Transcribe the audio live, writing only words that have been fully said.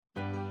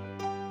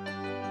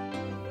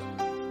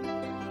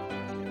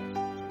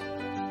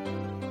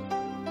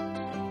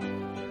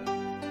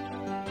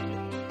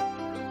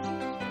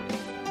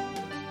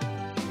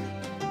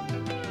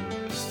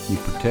You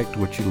protect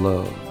what you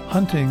love.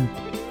 Hunting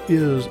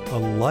is a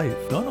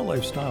life, not a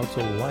lifestyle, it's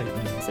a life.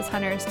 As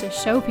hunters, to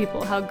show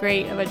people how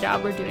great of a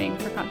job we're doing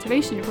for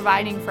conservation,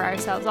 providing for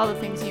ourselves, all the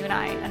things you and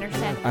I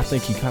understand. I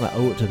think you kind of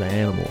owe it to the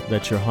animal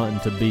that you're hunting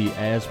to be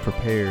as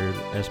prepared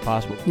as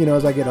possible. You know,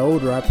 as I get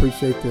older, I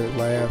appreciate the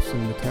laughs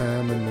and the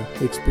time and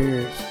the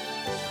experience.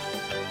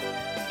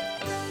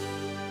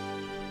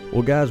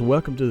 Well, guys,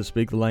 welcome to the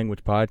Speak the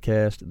Language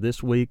podcast.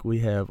 This week we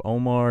have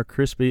Omar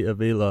Crispy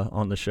Avila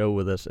on the show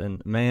with us.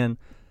 And, man,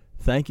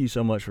 thank you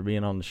so much for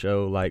being on the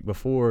show. Like,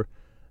 before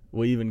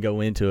we even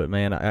go into it,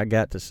 man, I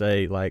got to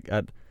say, like,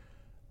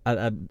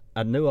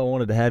 I knew I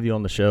wanted to have you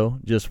on the show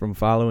just from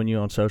following you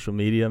on social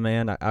media,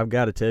 man. I've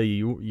got to tell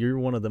you, you're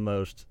one of the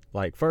most,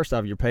 like, first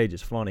off, your page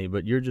is funny,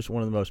 but you're just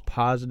one of the most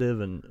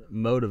positive and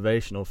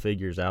motivational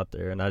figures out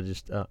there. And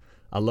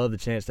I love the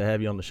chance to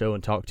have you on the show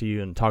and talk to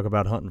you and talk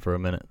about hunting for a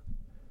minute.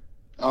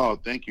 Oh,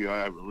 thank you.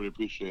 I really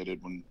appreciate it.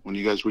 When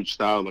you guys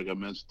reached out, like I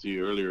mentioned to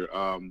you earlier,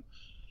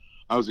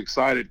 I was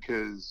excited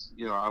because,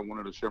 you know, I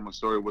wanted to share my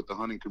story with the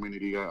hunting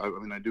community. I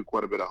mean, I do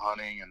quite a bit of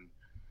hunting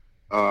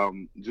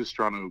and just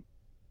trying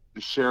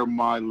to share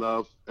my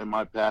love and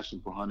my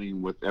passion for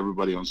hunting with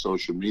everybody on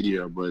social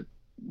media, but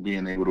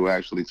being able to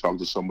actually talk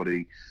to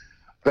somebody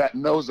that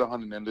knows the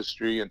hunting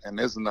industry and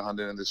is in the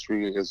hunting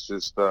industry is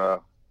just,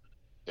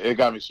 it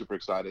got me super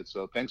excited.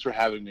 So thanks for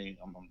having me.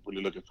 I'm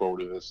really looking forward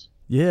to this.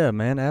 Yeah,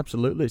 man,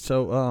 absolutely.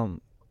 So,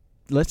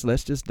 let's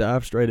just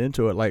dive straight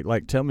into it.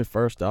 Like, tell me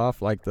first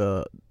off, like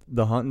the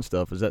hunting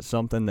stuff. Is that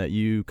something that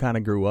you kind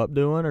of grew up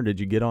doing, or did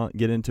you get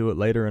into it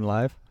later in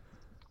life?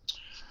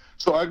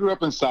 So I grew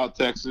up in South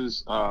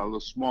Texas, a little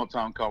small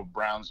town called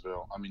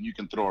Brownsville. I mean, you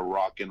can throw a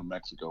rock into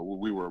Mexico.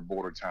 We were a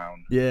border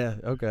town. Yeah.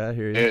 Okay, I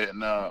hear you.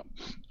 And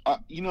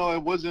you know,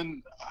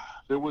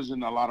 there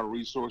wasn't a lot of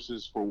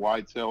resources for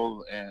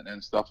whitetail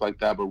and stuff like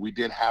that, but we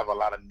did have a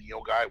lot of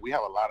nilgai. We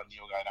have a lot of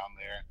nilgai down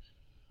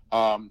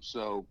there.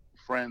 So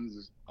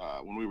friends,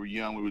 when we were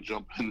young, we would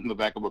jump in the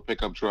back of a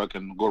pickup truck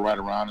and go right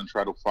around and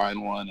try to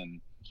find one.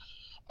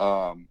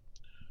 And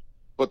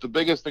but the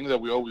biggest thing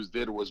that we always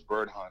did was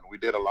bird hunt. We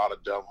did a lot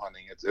of dove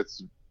hunting.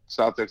 It's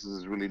South Texas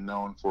is really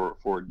known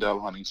for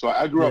dove hunting. So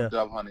I grew up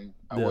dove hunting.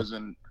 I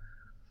wasn't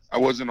a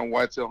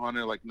whitetail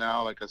hunter like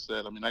now. Like I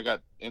said, I mean, I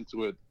got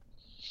into it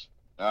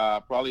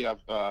probably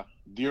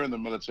during the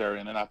military,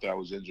 and then after I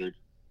was injured.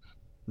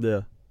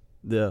 Yeah.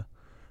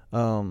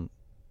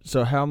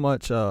 So how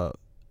much?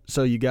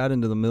 So you got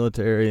into the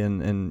military,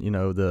 and you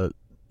know the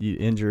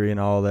injury and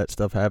all that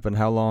stuff happened.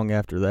 How long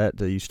after that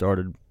that you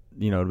started,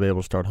 you know, to be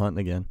able to start hunting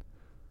again?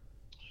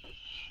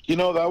 You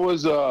know, that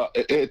was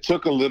it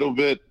took a little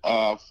bit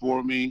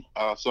for me.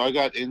 So I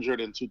got injured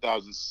in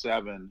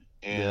 2007,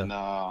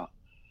 and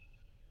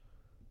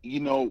you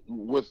know,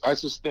 I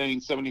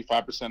sustained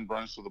 75%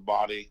 burns to the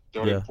body,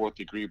 3rd and 4th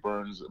degree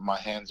burns. My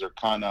hands are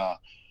kind of,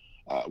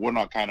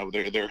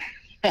 they're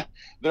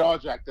they're all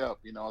jacked up,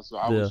 you know. So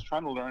I was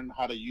trying to learn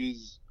how to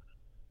use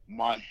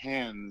my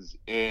hands,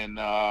 and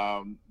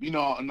you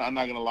know, I'm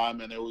not gonna lie,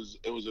 man. It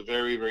was a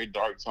very, very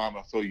dark time.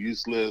 I felt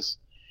useless.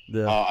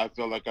 I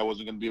felt like I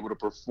wasn't gonna be able to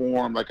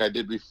perform like I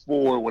did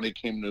before when it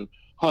came to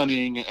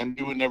hunting and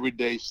doing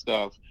everyday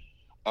stuff.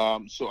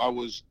 So I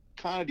was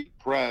kind of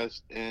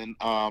depressed, and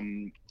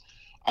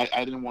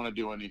I didn't want to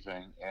do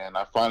anything. And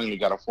I finally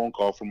got a phone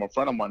call from a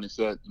friend of mine. He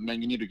said,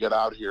 "Man, you need to get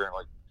out here and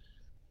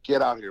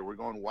get out here. We're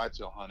going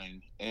whitetail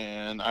hunting."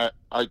 And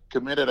I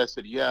committed. I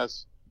said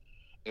yes.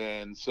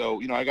 And so,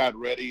 you know, I got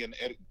ready, and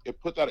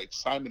it put that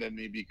excitement in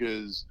me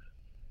because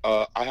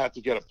I had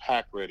to get a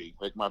pack ready,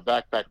 like my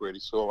backpack ready.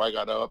 So I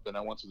got up and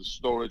I went to the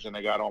storage and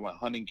I got all my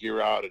hunting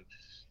gear out, and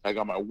I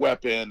got my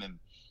weapon, and,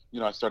 you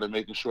know, I started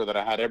making sure that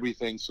I had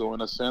everything. So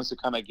in a sense,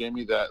 it kind of gave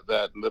me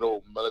that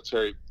little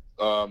military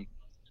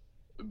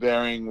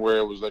bearing where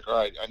it was like, all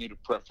right, I need to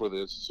prep for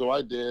this. So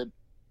I did.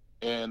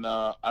 And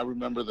I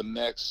remember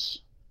that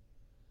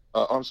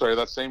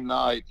same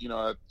night, you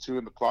know, at 2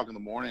 o'clock in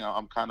the morning,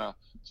 I'm kind of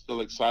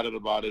still excited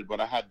about it, but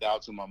I had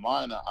doubts in my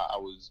mind. I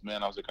was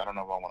like, I don't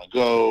know if I want to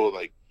go.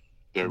 Like,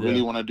 do I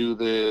really want to do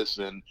this?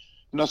 And,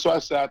 you know, so I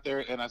sat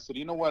there and I said,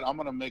 you know what, I'm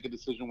going to make a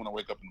decision when I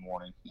wake up in the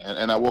morning.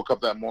 And I woke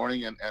up that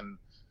morning and,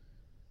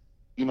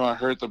 you know, I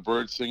heard the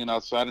birds singing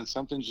outside, and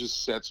something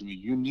just said to me,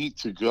 you need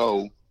to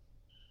go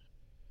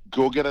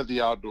get at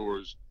the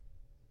outdoors.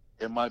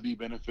 It might be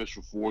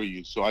beneficial for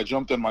you. So I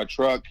jumped in my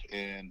truck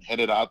and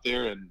headed out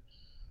there and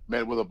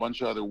met with a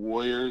bunch of other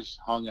warriors,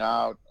 hung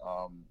out,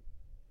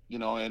 you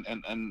know,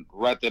 and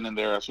right then and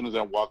there, as soon as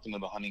I walked into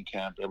the hunting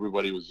camp,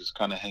 everybody was just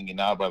kind of hanging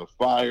out by the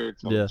fire,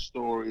 telling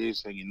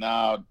stories, hanging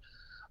out,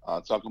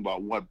 talking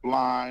about what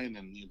blind,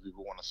 and if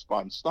people want to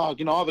spot and stalk,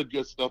 you know, all the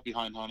good stuff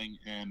behind hunting.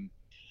 And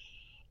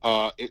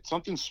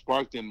something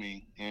sparked in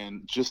me,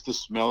 and just the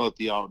smell of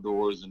the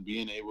outdoors and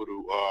being able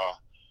to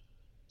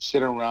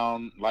sit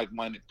around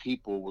like-minded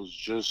people was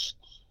just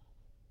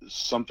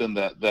something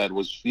that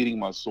was feeding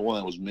my soul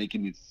and was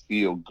making me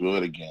feel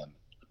good again.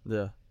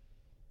 Yeah.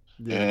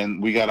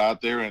 And we got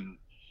out there, and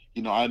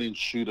I didn't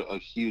shoot a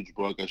huge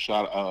buck. I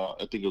shot,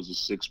 I think it was a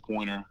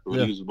 6-pointer.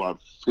 Yeah. He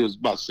was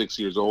about 6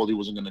 years old. He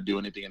wasn't going to do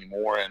anything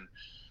anymore. And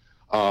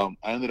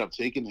I ended up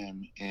taking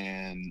him,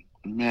 and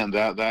man,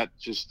 that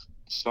just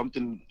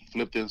something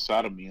flipped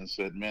inside of me and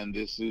said, man,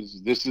 this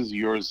is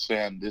your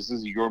sand. This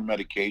is your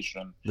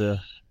medication. Yeah.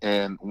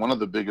 And one of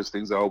the biggest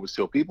things I always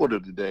tell people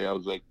today, I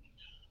was like,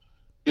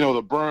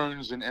 the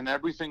burns and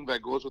everything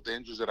that goes with the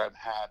injuries that I've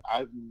had,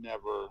 I've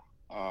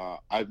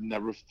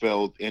never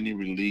felt any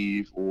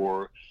relief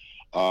or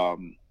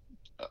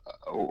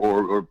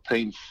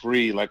pain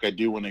free like I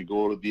do when I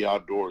go to the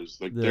outdoors.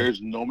 Like there's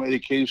no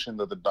medication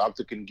that the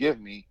doctor can give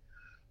me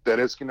that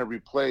it's going to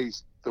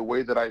replace the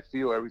way that I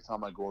feel every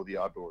time I go to the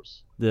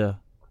outdoors. Yeah.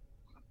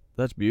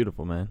 That's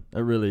beautiful, man.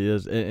 It really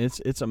is.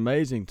 It's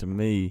amazing to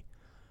me,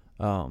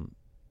 and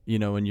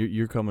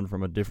you're coming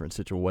from a different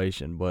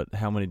situation, but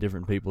how many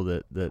different people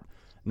that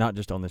not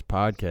just on this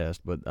podcast,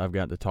 but I've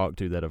got to talk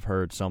to that have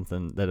heard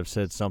something, that have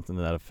said something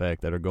to that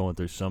effect, that are going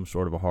through some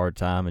sort of a hard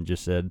time and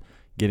just said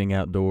getting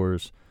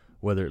outdoors,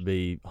 whether it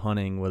be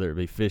hunting, whether it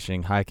be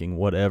fishing, hiking,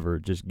 whatever,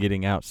 just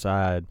getting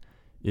outside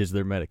is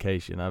their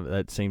medication.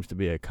 That seems to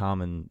be a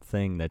common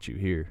thing that you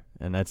hear,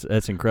 and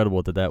that's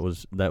incredible that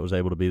was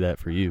able to be that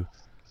for you.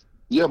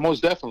 Yeah,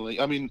 most definitely.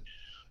 I mean,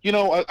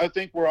 I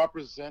think we're all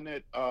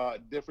presented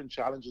different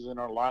challenges in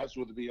our lives,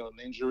 whether it be an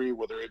injury,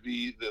 whether it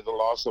be the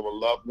loss of a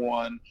loved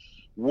one,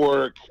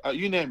 work,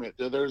 you name it.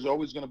 There's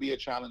always going to be a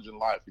challenge in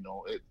life.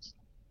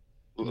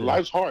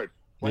 Life's hard.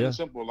 Plain and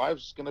simple.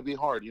 Life's going to be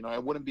hard.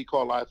 It wouldn't be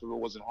called life if it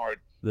wasn't hard.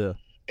 Yeah.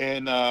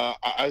 And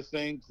I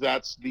think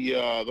that's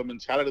the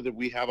mentality that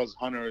we have as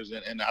hunters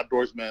and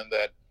outdoorsmen,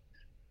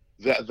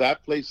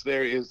 that place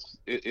there is,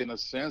 in a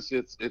sense,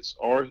 it's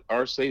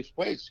our safe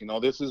place.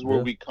 This is where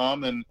we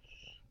come, and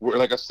we're,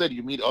 like I said,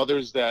 you meet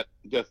others that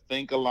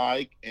think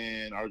alike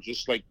and are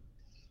just like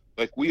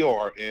we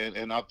are,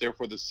 and out there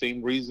for the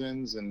same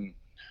reasons. And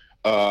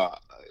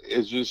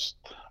it's just,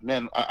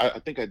 man, I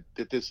think I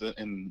did this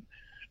in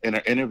an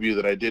interview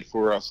that I did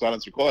for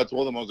Silence Your Call. I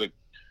told them, I was like,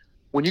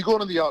 when you go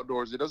into the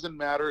outdoors, it doesn't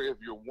matter if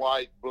you're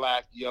white,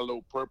 black,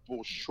 yellow,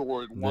 purple,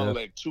 short, one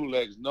leg, 2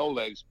 legs, no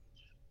legs.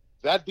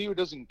 That deer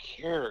doesn't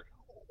care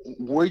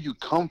where you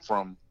come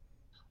from,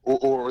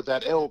 or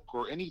that elk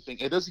or anything.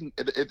 It doesn't.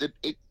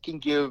 It can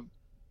give.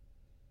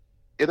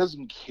 It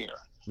doesn't care.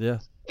 Yeah.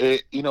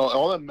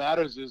 All that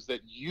matters is that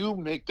you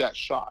make that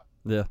shot.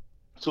 Yeah.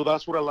 So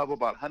that's what I love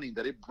about hunting,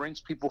 that it brings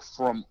people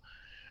from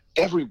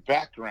every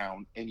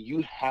background, and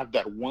you have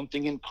that one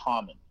thing in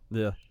common.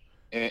 Yeah.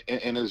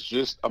 And it's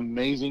just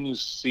amazing to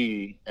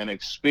see and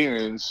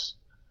experience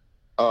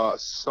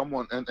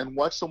someone and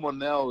watch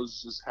someone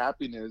else's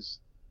happiness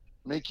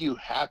make you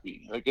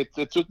happy. Like it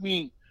took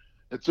me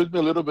a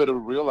little bit to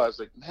realize,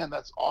 like, man,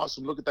 that's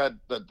awesome. Look at that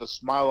the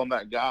smile on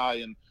that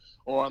guy,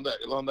 or on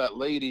that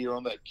lady, or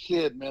on that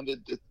kid, man.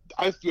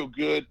 I feel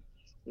good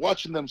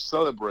watching them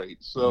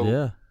celebrate. So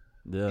yeah.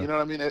 You know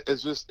what I mean?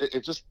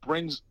 It just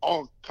brings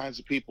all kinds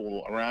of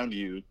people around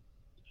you.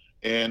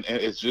 And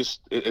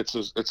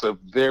it's a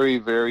very,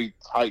 very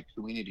tight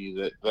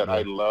community that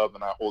I love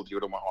and I hold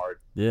dear to my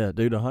heart. Yeah,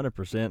 dude,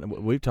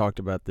 100%. We've talked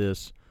about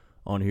this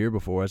on here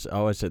before. I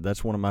always said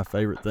that's one of my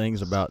favorite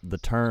things about the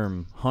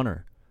term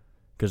hunter,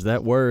 because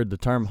that word, the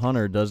term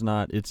hunter,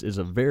 is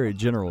a very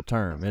general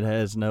term. It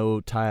has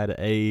no tie to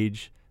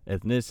age,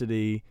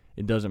 ethnicity.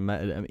 It doesn't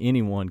matter.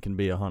 Anyone can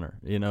be a hunter,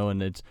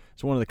 and it's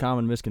one of the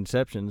common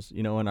misconceptions,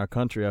 in our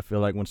country. I feel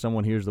like when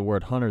someone hears the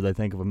word hunter, they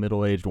think of a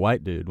middle-aged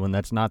white dude, when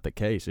that's not the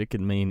case. It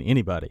can mean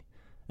anybody,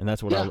 and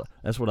that's what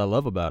I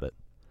love about it.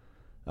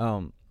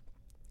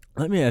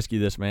 Let me ask you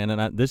this, man,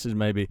 and this is,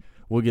 maybe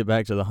we'll get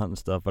back to the hunting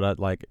stuff, but I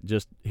like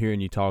just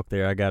hearing you talk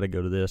there. I got to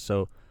go to this.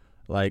 So,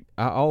 like,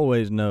 I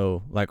always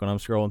know, like when I'm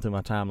scrolling through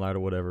my timeline or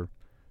whatever,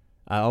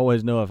 I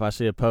always know if I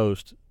see a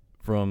post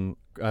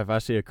if I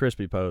see a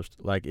Crispy post,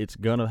 like, it's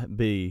gonna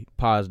be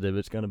positive,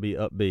 it's gonna be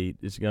upbeat,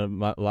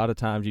 a lot of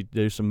times you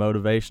do some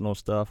motivational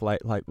stuff.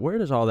 Like where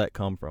does all that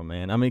come from,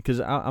 man? I mean, because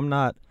I'm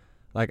not,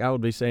 like, I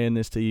would be saying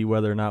this to you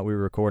whether or not we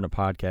were recording a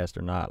podcast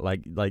or not.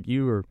 Like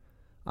you were,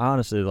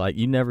 honestly, like,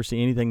 you never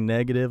see anything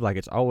negative. Like,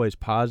 it's always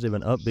positive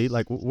and upbeat.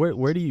 Like,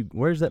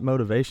 where's that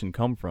motivation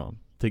come from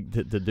to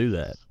do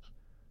that?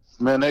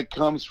 Man, it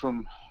comes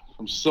from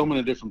so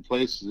many different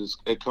places.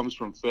 It comes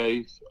from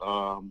faith,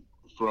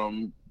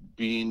 from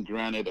being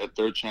granted a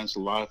third chance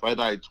of life. I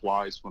died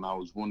twice when I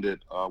was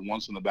wounded,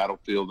 once in the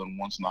battlefield and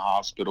once in the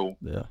hospital.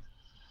 Yeah.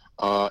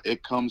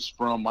 It comes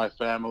from my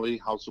family,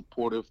 how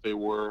supportive they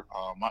were.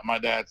 My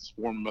dad's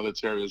former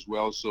military as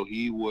well, so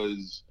he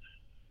was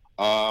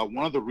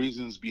one of the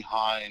reasons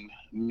behind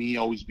me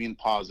always being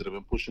positive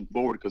and pushing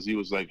forward, because he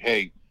was like,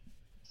 hey,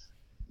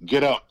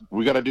 get up,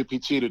 we got to do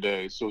PT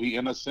today. So he,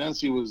 in a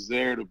sense, he was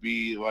there to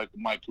be like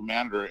my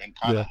commander and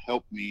kind of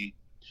help me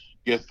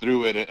get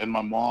through it. And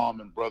my mom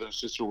and brother and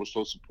sister were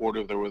so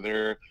supportive. They were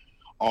there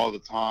all the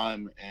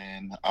time.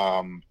 And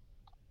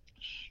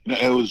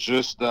it was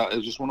just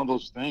one of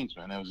those things,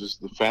 man. It was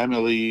just the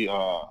family,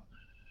 all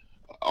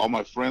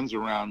my friends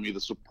around me,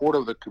 the support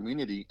of the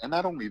community. And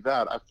not only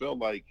that, I felt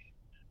like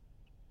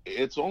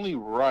it's only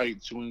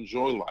right to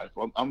enjoy life.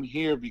 I'm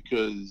here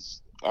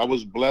because I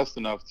was blessed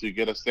enough to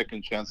get a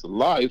second chance at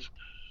life,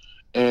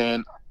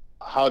 and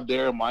how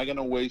dare am I going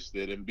to waste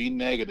it and be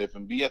negative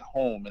and be at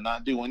home and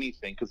not do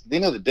anything? Because at the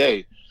end of the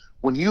day,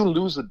 when you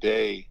lose a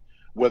day,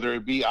 whether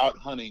it be out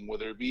hunting,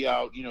 whether it be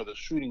out, the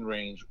shooting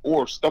range,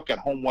 or stuck at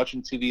home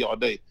watching TV all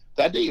day,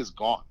 that day is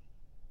gone.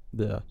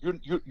 Yeah.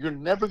 You're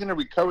never going to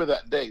recover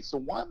that day. So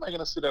why am I going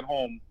to sit at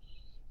home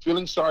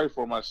feeling sorry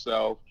for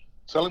myself,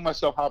 telling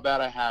myself how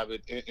bad I have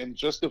it, and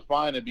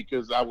justifying it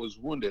because I was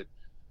wounded?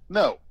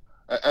 No.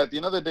 At the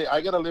end of the day,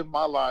 I got to live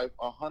my life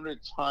 100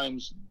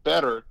 times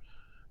better,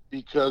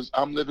 because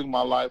I'm living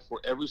my life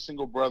for every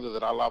single brother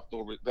that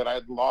I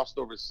had lost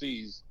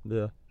overseas.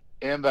 Yeah.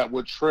 And that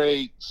would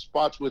trade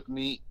spots with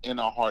me in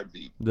a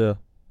heartbeat. Yeah.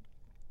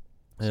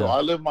 So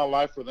I live my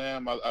life for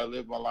them. I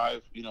live my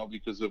life,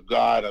 because of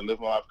God. I live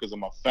my life because of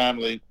my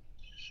family.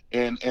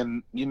 And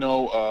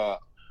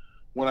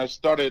when I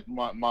started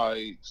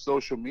my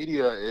social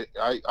media,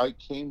 I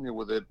came here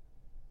with it.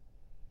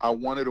 I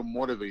wanted to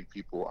motivate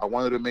people. I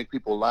wanted to make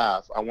people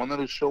laugh. I wanted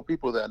to show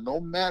people that no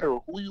matter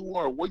who you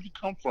are, where you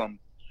come from,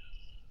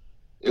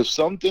 if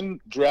something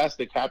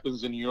drastic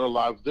happens in your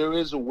life, there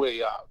is a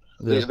way out.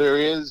 Yeah. There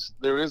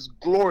is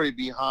glory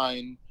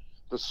behind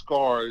the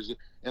scars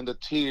and the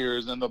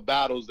tears and the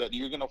battles that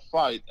you're going to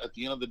fight. At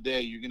the end of the day,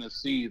 you're going to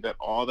see that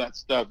all that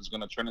stuff is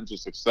going to turn into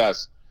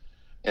success.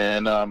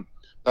 And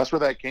that's where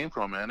that came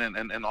from, man.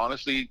 And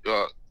honestly,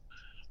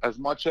 as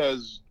much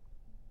as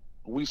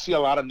we see a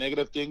lot of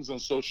negative things on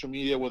social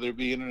media, whether it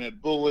be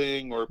internet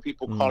bullying or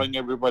people calling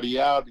everybody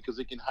out because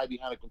they can hide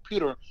behind a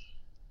computer,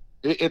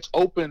 it's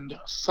opened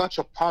such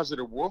a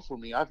positive world for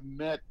me. I've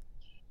met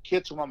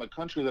kids around the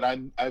country that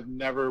I've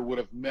never would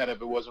have met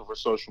if it wasn't for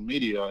social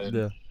media.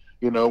 And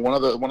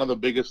one of the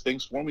biggest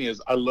things for me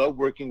is I love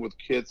working with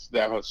kids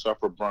that have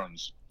suffered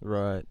burns.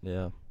 Right.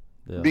 Yeah.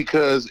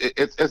 Because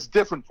it's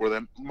different for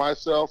them.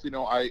 Myself,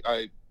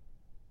 I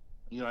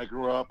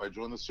grew up. I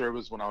joined the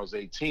service when I was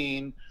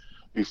 18.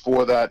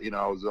 Before that,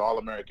 I was an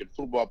All-American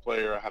football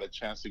player. I had a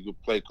chance to go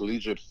play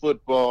collegiate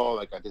football.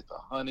 Like, I did the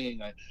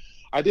hunting.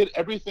 I did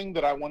everything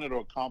that I wanted to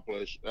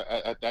accomplish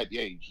at that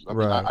age. I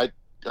mean,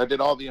 I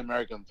did all the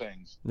American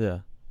things. Yeah.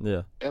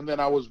 And then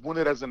I was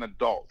wounded as an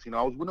adult.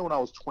 I was wounded when I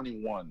was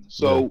 21.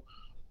 So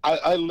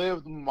I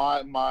lived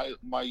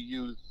my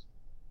youth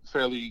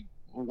fairly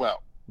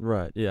well.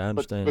 Right. Yeah, I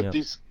understand. But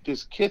these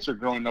kids are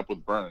growing up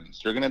with burns.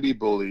 They're going to be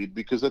bullied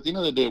because at the end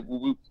of the day,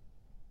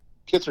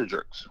 kids are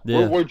jerks.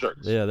 Yeah. We're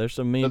jerks. Yeah, there's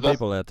some mean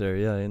people out there.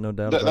 Yeah, ain't no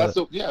doubt about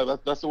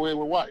it. That's the way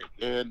we're wired.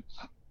 And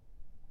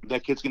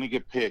that kid's going to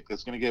get picked.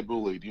 It's going to get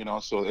bullied,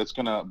 so it's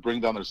going to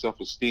bring down their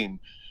self-esteem.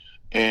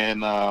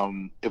 And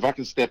if I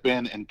can step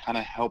in and kind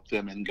of help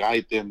them and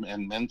guide them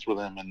and mentor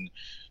them and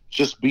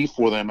just be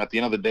for them at the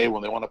end of the day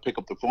when they want to pick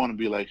up the phone and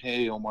be like,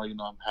 hey, Omar,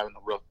 I'm having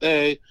a rough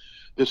day.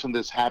 This and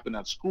this happened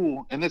at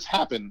school. And it's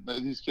happened.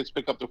 These kids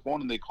pick up the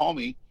phone and they call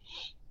me.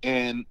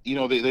 And,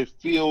 they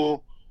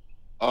feel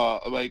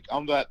like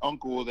I'm that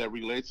uncle that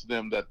relates to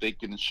them that they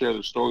can share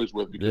their stories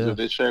with, because if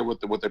they share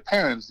with their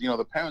parents,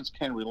 the parents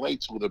can't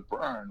relate to the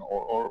burn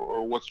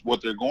or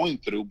what they're going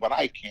through, but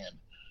I can.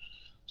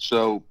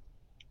 So,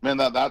 man,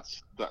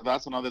 that's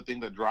another thing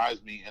that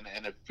drives me,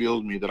 and it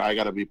fuels me that I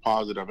got to be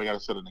positive. I got to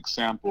set an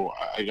example.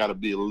 I got to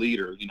be a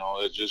leader.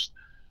 It's just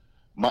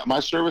my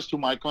service to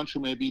my country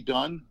may be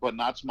done, but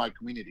not to my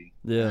community.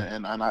 Yeah,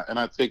 and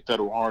I take that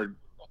hard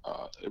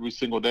every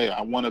single day.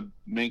 I want to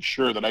make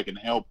sure that I can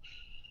help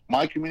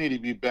my community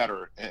be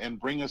better and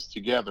bring us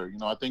together.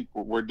 I think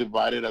we're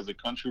divided as a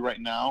country right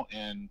now,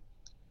 and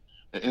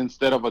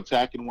instead of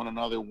attacking one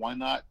another, why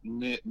not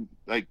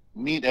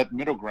meet at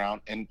middle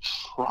ground and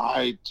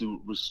try to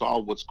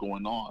resolve what's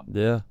going on?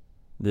 Yeah.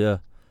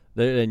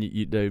 And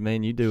you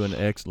do an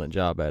excellent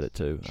job at it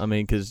too. I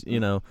mean, because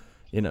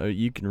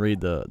you can read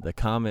the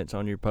comments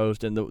on your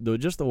post and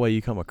just the way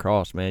you come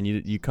across, man.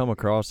 You come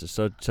across as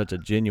such a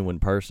genuine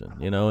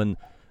person, and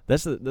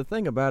that's the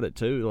thing about it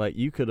too. Like,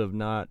 you could have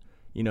not.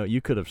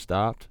 You could have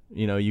stopped.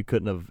 You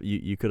could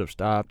have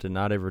stopped and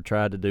not ever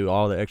tried to do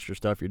all the extra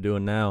stuff you're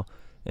doing now,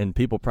 and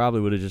people probably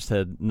would have just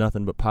had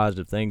nothing but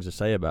positive things to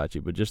say about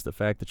you. But just the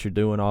fact that you're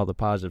doing all the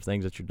positive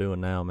things that you're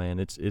doing now, man,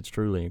 it's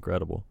truly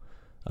incredible.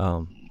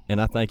 And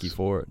I thank you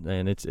for it,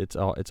 man. It's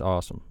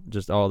awesome.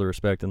 Just all the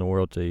respect in the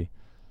world to you.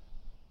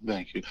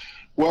 Thank you.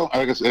 Well,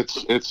 I guess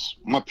it's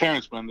my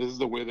parents, man. This is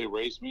the way they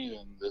raised me,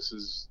 and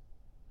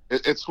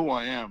it's who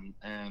I am.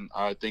 And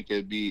I think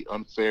it'd be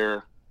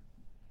unfair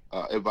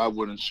if I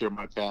wouldn't share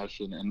my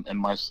passion and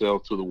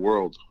myself to the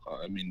world.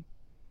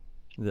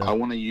 I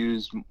want to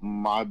use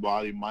my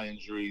body, my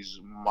injuries,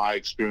 my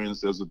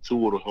experience as a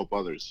tool to help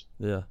others.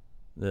 Yeah.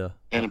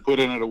 And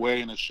putting it away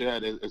in a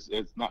shed,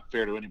 it's not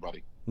fair to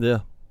anybody.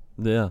 Yeah,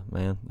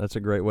 man. That's a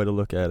great way to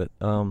look at it.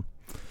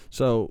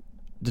 So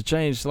to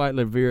change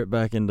slightly, veer it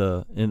back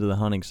into the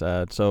hunting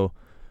side. So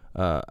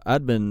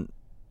I'd been,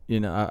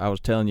 I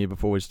was telling you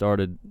before we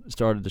started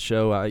the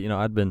show,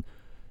 I'd been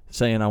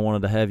saying I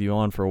wanted to have you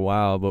on for a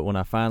while, but when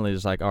I finally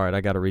was like, all right,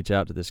 I got to reach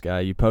out to this guy,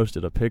 you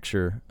posted a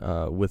picture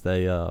with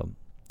a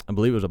I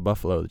believe it was a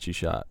buffalo that you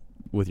shot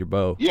with your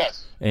bow.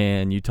 Yes.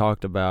 And you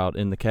talked about,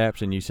 in the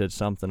caption, you said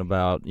something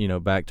about,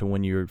 back to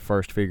when you were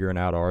first figuring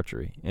out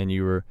archery, and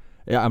you were,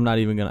 I'm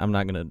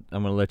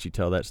gonna let you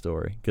tell that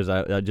story, because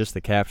I just,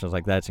 the caption was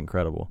like, that's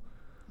incredible.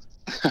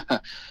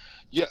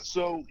 Yeah.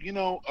 So,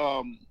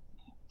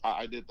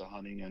 I did the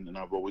hunting, and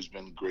I've always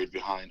been great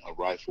behind a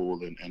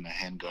rifle and a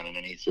handgun and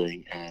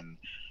anything. And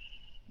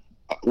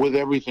with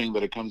everything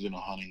that it comes into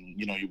hunting,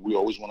 we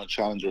always want to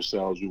challenge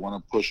ourselves. We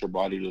want to push our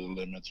body to the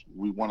limits.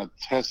 We want to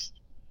test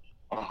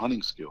our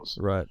hunting skills.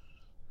 Right.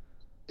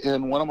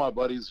 And one of my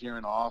buddies here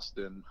in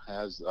Austin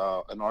has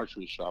an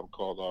archery shop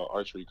called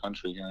Archery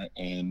Country here,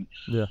 and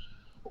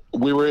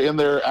we were in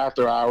there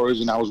after hours,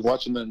 and I was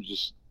watching them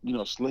just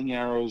sling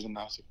arrows, and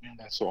I was like, man,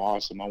 that's so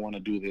awesome. I want to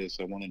do this.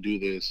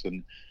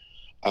 And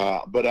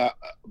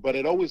but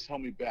it always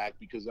held me back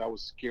because I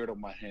was scared of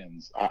my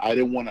hands. I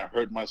didn't want to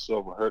hurt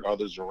myself or hurt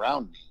others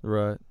around me.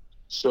 Right.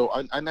 So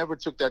I never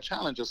took that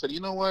challenge. I said,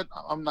 you know what,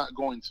 I'm not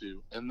going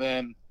to. And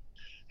then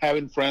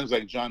having friends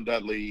like John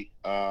Dudley,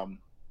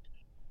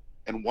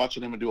 and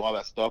watching him do all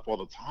that stuff all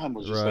the time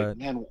was just like,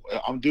 man,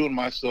 I'm doing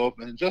myself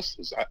an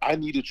injustice. I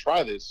need to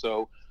try this.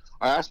 So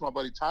I asked my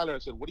buddy Tyler, I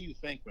said, what do you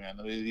think, man?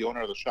 The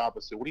owner of the shop,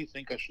 I said, what do you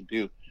think I should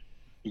do?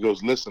 He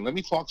goes, listen, let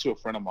me talk to a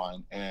friend of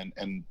mine,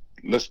 and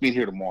let's meet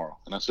here tomorrow.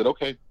 And I said,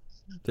 okay.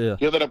 Yeah.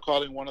 He ended up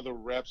calling one of the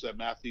reps at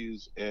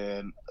Matthews,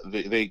 and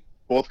they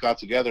both got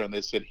together, and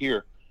they said,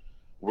 here,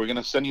 we're going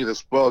to send you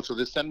this bow. So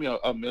they sent me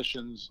a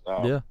Missions,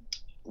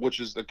 which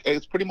is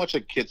it's pretty much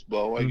a kid's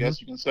bow, I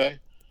guess you can say.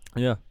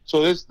 Yeah.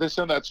 So they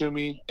sent that to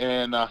me,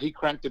 and he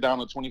cranked it down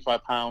to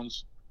 25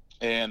 pounds,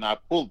 and I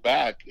pulled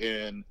back,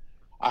 and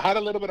I had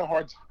a little bit of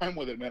hard time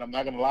with it, man. I'm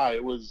not gonna lie.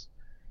 It was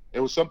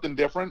something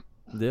different.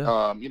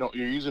 Yeah.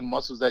 You're using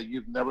muscles that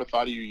you've never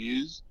thought you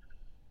use.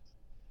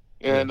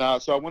 And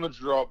so I wanted to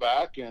draw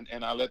back, and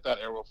I let that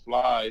arrow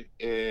fly,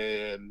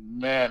 and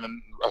man,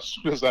 and as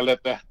soon as I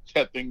let that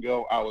thing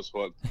go, I was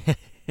hooked.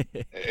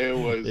 It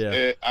was,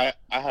 I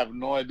have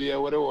no idea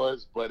what it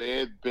was, but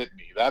it bit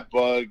me. That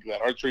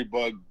archery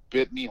bug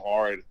bit me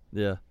hard.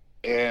 Yeah.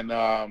 And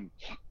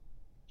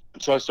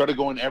so I started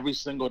going every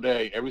single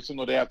day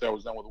after I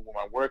was done with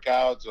my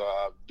workouts,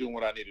 doing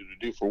what I needed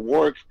to do for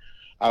work.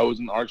 I was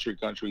in Archery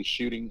Country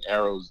shooting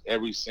arrows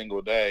every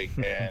single day.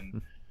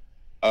 And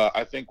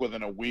I think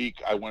within a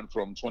week, I went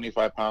from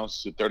 25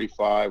 pounds to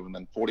 35, and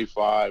then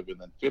 45, and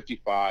then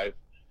 55.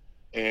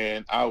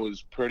 And I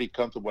was pretty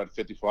comfortable at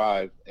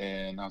 55.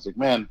 And I was like,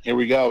 man, here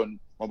we go. And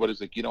my buddy's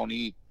like, you don't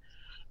need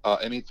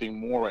anything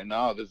more right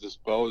now. This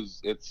bow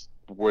it's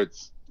where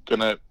it's going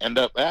to end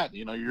up at.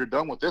 You're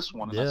done with this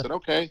one. And I said,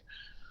 okay.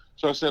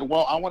 So I said,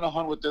 well, I want to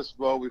hunt with this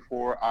bow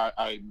before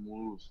I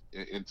move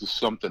into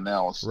something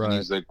else. Right. And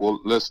he's like, well,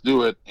 let's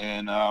do it.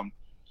 And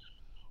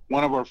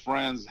one of our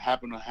friends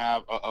happened to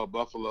have a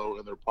buffalo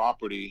in their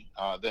property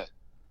that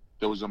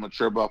there was a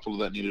mature buffalo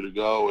that needed to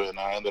go, and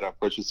I ended up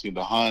purchasing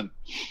the hunt.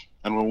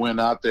 And we went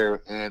out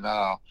there, and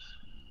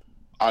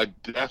I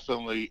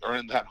definitely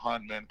earned that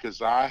hunt, man,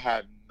 because I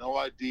had no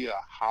idea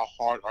how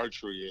hard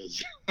archery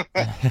is.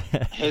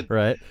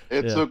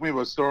 It took me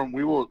by storm.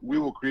 We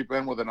will creep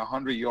in within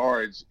 100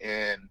 yards,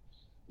 and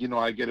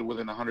I get it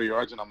within 100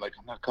 yards, and I'm like,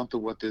 I'm not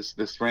comfortable with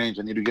this range.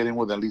 I need to get in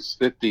with at least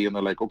 50. And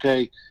they're like,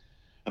 okay.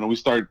 And we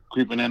start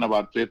creeping in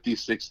about 50,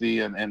 60,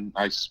 and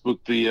I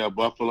spook the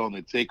buffalo, and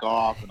they take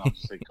off, and I'm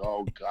just like,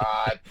 oh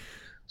God.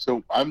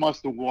 So I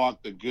must have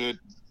walked a good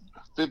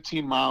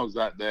 15 miles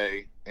that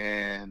day,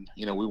 and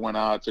we went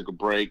out, took a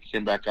break,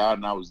 came back out,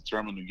 and I was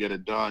determined to get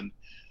it done.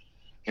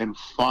 And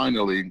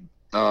finally,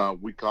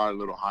 we caught a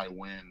little high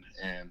wind,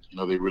 and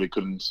they really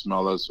couldn't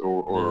smell us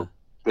or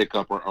pick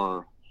up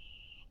our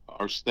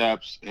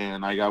steps.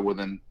 And I got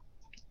within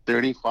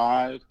 30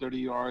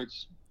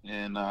 yards,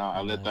 and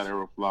I let that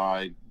arrow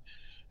fly,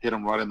 hit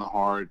him right in the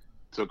heart.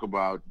 Took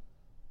about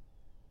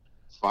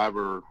 5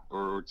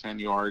 or 10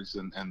 yards,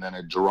 and then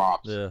it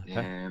dropped.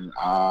 And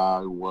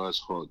I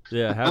was hooked.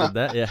 How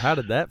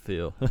did that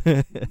feel?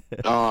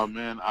 Oh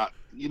man,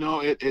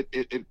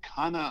 it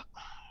kind of,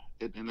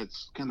 and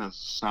it's gonna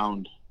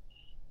sound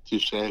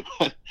touche,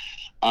 but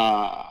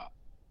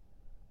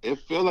it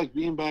felt like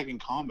being back in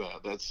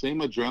combat. That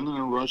same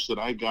adrenaline rush that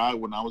I got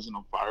when I was in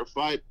a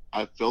firefight,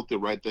 I felt it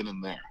right then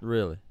and there.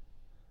 Really?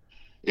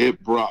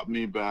 It brought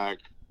me back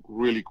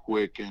really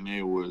quick, and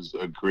it was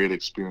a great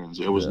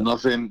experience. It was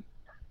nothing,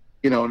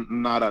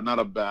 not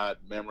a bad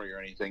memory or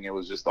anything. It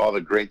was just all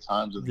the great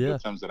times and the good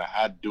times that I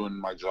had doing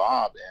my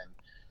job, and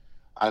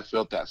I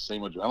felt that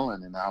same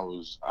adrenaline, and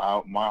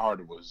my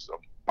heart was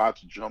about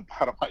to jump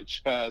out of my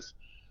chest,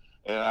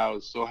 and I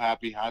was so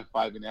happy,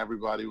 high-fiving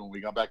everybody when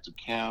we got back to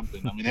camp.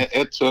 And I mean,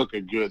 it took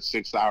a good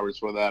 6 hours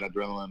for that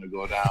adrenaline to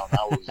go down.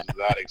 I was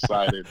that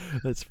excited.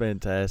 That's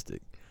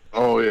fantastic.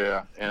 Oh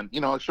yeah. And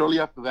shortly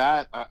after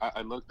that,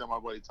 I looked at my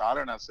buddy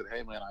Tyler, and I said,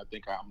 hey man, I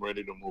think I'm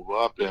ready to move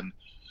up. And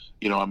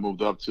I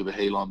moved up to the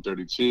Halon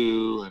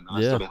 32, and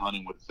I started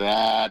hunting with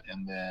that.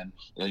 And then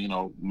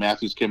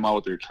Matthews came out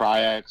with their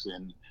Triax,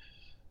 and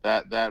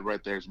that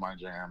right there is my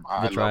jam.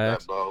 I love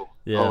that bow.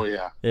 Yeah. Oh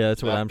yeah. Yeah,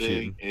 that's what that I'm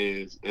thing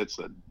shooting. It's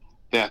a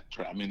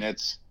I mean,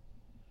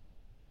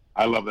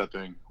 I love that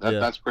thing.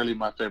 That's probably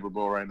my favorite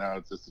bow right now.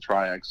 It's just the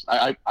Tri-X.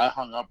 I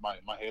hung up my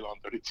Halon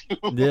 32.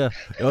 Yeah.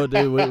 Oh,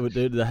 dude,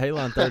 dude, the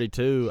Halon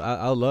 32.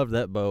 I love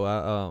that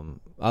bow.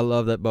 I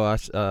love that bow. I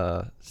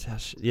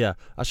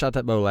shot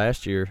that bow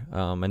last year,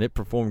 and it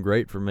performed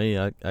great for me.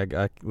 I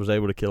was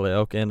able to kill an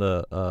elk and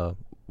a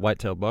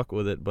whitetail buck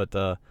with it, but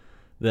then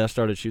I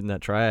started shooting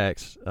that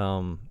Tri-X.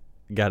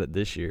 Got it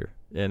this year,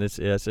 and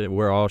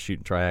we're all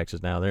shooting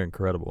Tri-Axes now. They're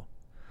incredible.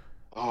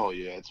 Oh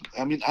yeah,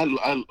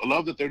 I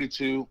love the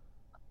 32.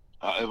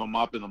 If I'm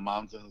up in the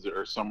mountains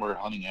or somewhere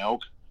hunting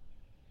elk,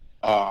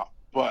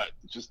 but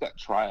just that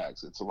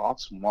Tri-X, it's a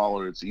lot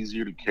smaller. It's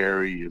easier to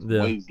carry. It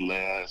weighs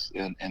less,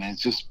 and it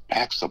just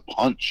packs a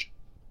punch.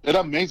 It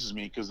amazes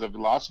me because the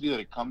velocity that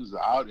it comes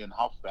out and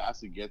how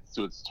fast it gets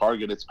to its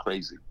target, it's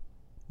crazy.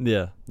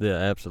 Yeah,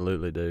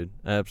 absolutely, dude,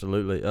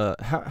 absolutely.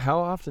 How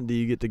often do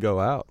you get to go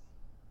out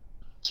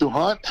to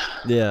hunt?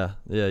 Yeah,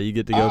 you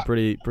get to go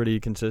pretty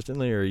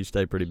consistently, or you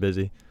stay pretty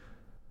busy?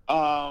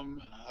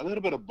 A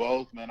little bit of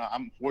both, man.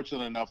 I'm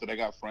fortunate enough that I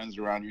got friends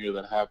around here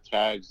that have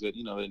tags that,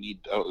 they need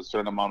a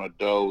certain amount of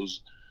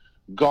does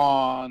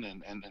gone,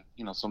 and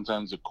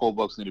sometimes the cold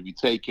bucks need to be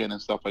taken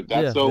and stuff like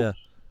that.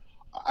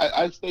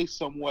 I stay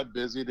somewhat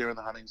busy during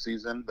the hunting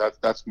season.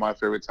 That's my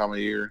favorite time of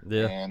year.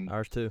 Yeah, and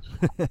ours too.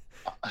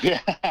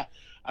 Yeah,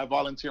 I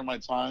volunteer my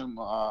time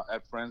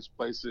at friends'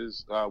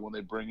 places when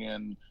they bring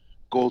in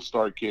Gold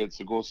Star kids.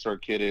 The Gold Star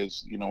kid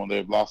is, when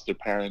they've lost their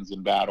parents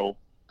in battle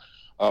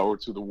or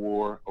to the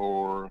war,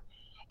 or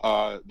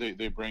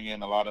they bring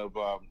in a lot of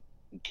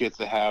kids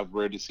that have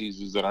rare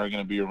diseases that aren't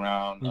going to be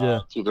around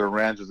to their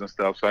ranches and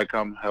stuff. So I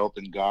come help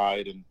and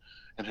guide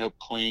and help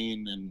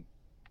clean and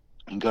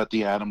gut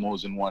the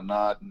animals and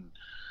whatnot. And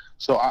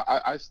so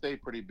I stay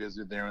pretty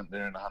busy there in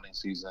the hunting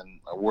season.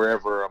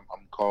 Wherever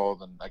I'm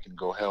called and I can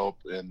go help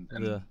and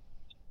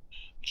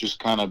just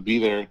kind of be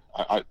there.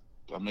 I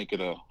make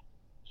it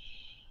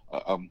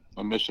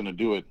a mission to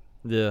do it.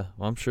 Yeah,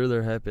 well, I'm sure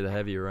they're happy to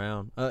have you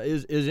around.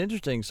 Is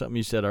interesting something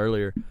you said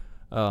earlier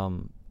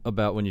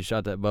about when you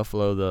shot that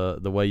buffalo,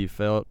 the way you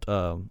felt.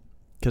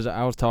 Because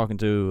I was talking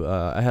to,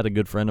 I had a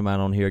good friend of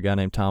mine on here, a guy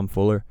named Tom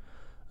Fuller.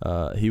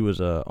 He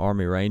was a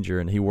Army Ranger,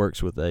 and he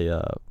works with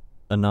a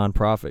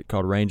nonprofit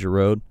called Ranger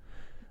Road,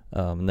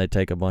 and they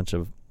take a bunch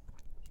of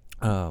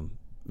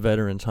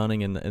veterans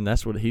hunting, and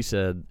that's what he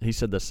said. He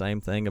said the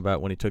same thing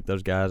about when he took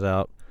those guys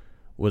out,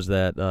 was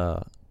that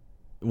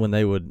when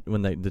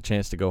the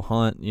chance to go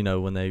hunt,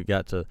 when they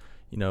got to,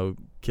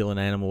 kill an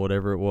animal,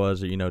 whatever it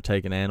was, or,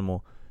 take an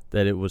animal,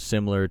 that it was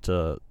similar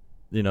to,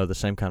 the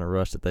same kind of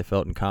rush that they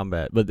felt in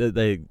combat. But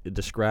they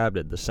described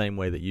it the same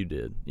way that you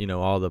did,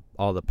 all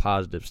the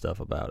positive stuff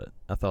about it.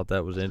 I thought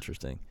that was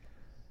interesting.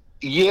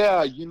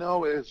 Yeah,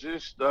 it's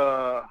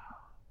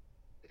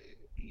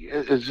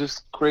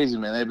just crazy,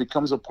 man. It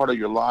becomes a part of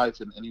your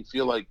life, and you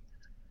feel like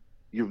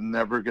you're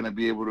never going to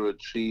be able to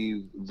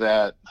achieve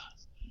that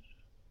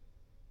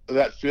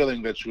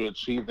feeling that you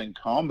achieved in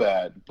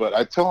combat. But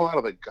I tell a lot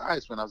of the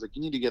guys, man, I was like,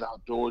 you need to get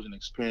outdoors and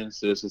experience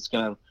this. It's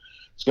gonna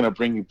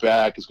bring you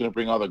back. It's gonna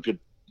bring all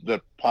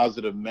the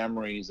positive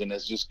memories, and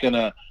there's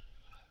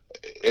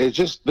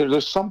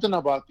something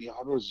about the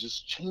outdoors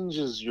just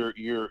changes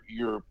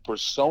your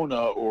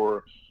persona,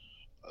 or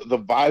the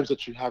vibes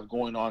that you have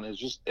going on. Is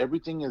just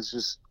everything is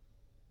just,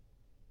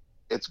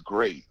 it's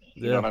great.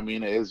 You know what I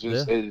mean? It's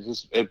just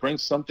it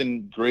brings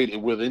something great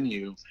within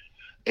you,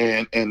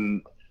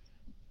 and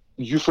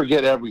you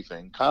forget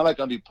everything. Kind of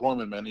like on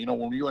deployment, man.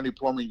 When you were on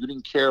deployment, you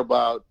didn't care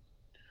about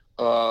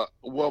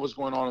what was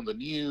going on in the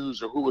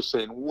news, or who was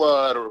saying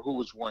what, or who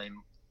was wearing,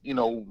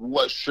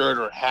 what shirt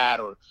or hat,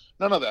 or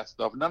none of that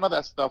stuff. None of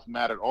that stuff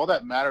mattered. All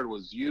that mattered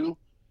was you,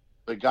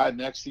 the guy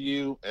next to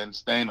you, and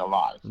staying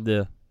alive.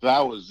 Yeah. That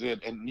was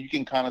it. And you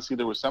can kind of see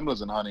the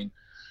resemblance in hunting,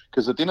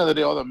 because at the end of the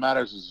day, all that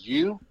matters is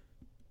you,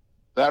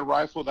 that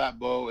rifle, that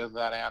bow, and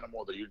that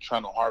animal that you're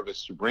trying to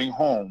harvest to bring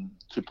home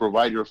to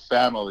provide your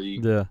family.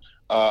 Yeah.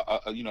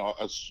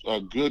 A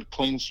good,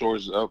 clean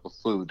source of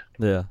food.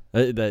 Yeah,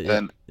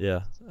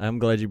 I'm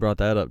glad you brought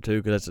that up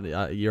too, because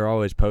you're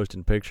always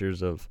posting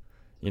pictures of,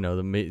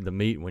 the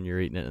meat when you're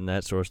eating it and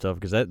that sort of stuff,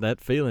 because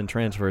that feeling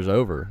transfers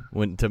over.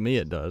 To me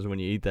it does. When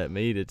you eat that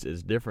meat,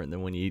 it's different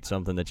than when you eat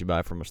something that you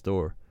buy from a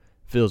store.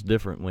 It feels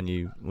different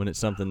when it's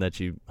something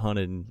that you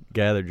hunted and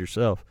gathered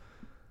yourself.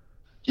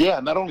 Yeah,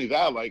 not only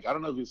that, like, I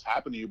don't know if it's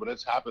happened to you, but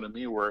it's happened to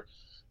me where,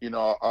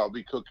 I'll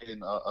be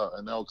cooking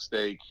an elk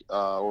steak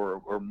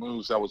or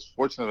moose. I was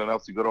fortunate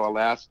enough to go to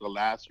Alaska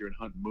last year and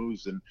hunt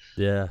moose, and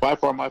by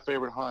far my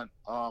favorite hunt.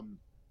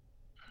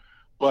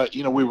 But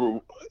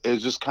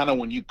it's just kind of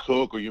when you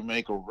cook or you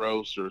make a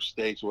roast or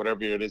steaks or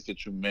whatever it is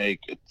that you make.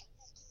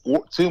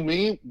 To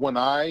me, when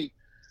I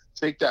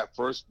take that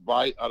first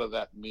bite out of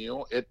that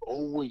meal, it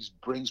always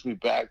brings me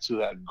back to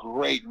that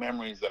great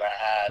memories that I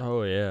had.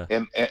 Oh yeah,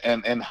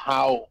 and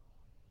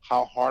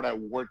how hard I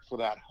worked for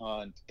that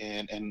hunt,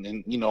 and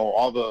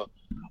all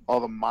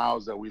the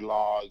miles that we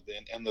logged,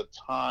 and the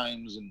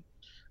times, and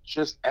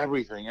just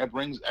everything. It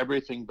brings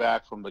everything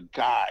back, from the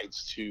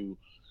guides to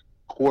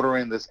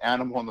quartering this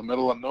animal in the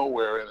middle of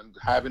nowhere and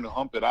having to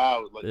hump it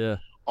out. Like, Yeah.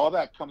 all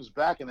that comes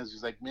back, and it's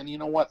just like, man, you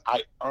know what?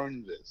 I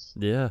earned this.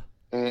 Yeah.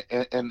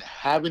 And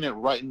having it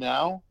right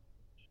now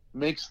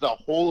makes the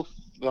whole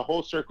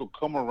circle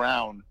come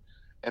around,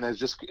 and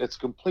it's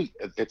complete.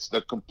 It's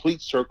the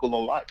complete circle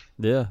of life.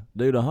 Yeah,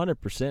 dude,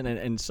 100%.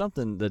 And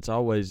something that's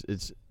always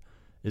it's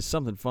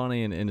something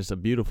funny, and it's a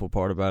beautiful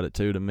part about it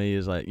too to me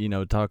is like,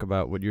 talk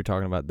about what you're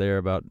talking about there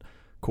about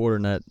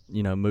quartering that,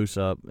 moose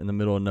up in the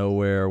middle of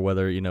nowhere, or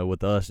whether,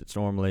 with us it's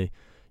normally,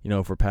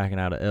 if we're packing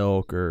out an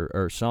elk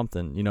or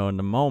something, in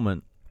the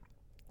moment.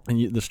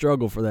 And the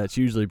struggle for that's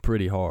usually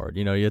pretty hard.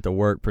 You have to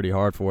work pretty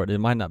hard for it. It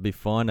might not be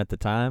fun at the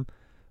time,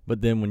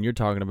 but then when you're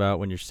talking about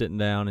when you're sitting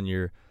down and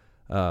you're,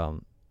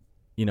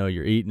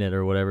 you're eating it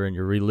or whatever, and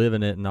you're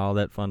reliving it and all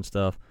that fun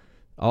stuff,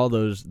 all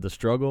the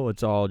struggle,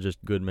 it's all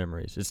just good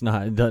memories. It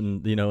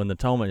doesn't, in the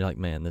moment you're like,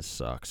 man, this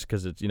sucks,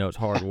 because it's, it's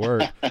hard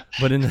work.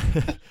 But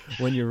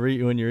when you're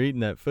eating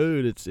that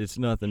food, it's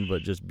nothing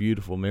but just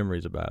beautiful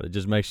memories about it. It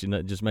just makes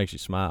you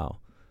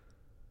smile.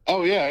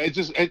 Oh yeah,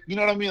 you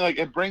know what I mean? Like,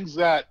 it brings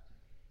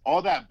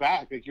all that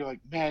back. Like, you're like,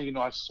 man,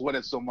 I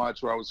sweated so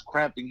much, or I was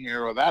cramping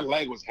here, or that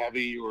leg was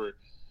heavy, or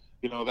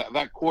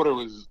that quarter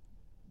was,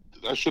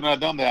 I shouldn't have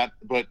done that.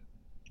 But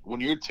when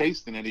you're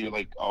tasting it, you're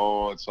like,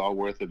 oh, it's all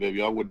worth it,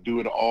 baby. I would do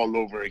it all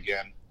over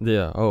again.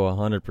 Yeah. Oh,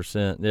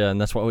 100%. Yeah. And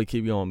that's why we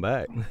keep going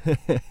back.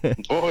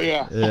 Oh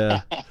yeah.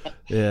 Yeah.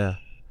 Yeah,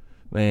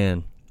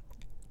 man.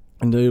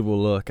 And dude,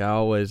 well, look, I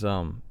always,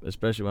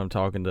 especially when I'm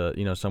talking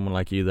to, someone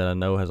like you that I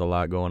know has a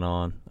lot going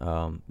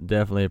on,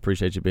 definitely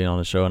appreciate you being on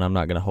the show, and I'm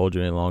not going to hold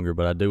you any longer,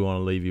 but I do want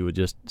to leave you with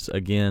just,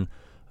 again,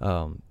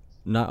 thank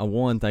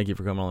you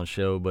for coming on the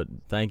show, but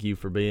thank you,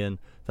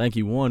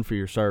 one, for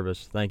your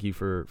service. Thank you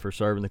for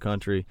serving the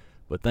country,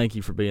 but thank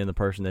you for being the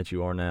person that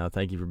you are now.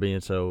 Thank you for being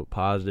so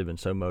positive and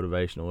so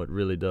motivational. It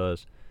really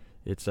does.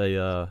 It's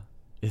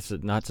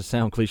not to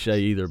sound cliche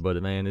either,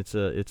 but man, it's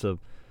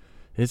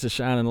a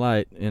shining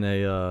light in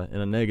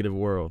a negative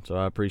world. So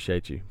I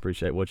appreciate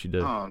what you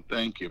do. Oh,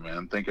 thank you,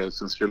 man. I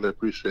sincerely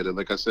appreciate it.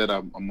 Like I said,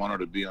 I'm honored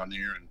to be on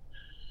here and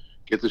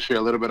get to share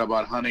a little bit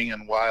about hunting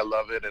and why I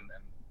love it, and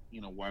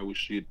why we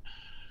should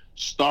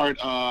start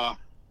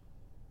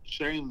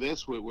sharing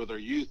this with our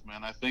youth,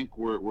 man. I think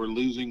we're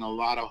losing a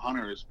lot of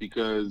hunters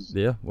because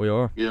yeah, we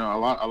are. A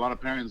lot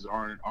of parents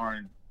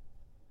aren't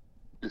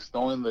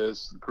bestowing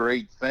this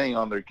great thing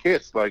on their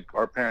kids like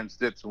our parents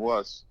did to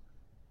us.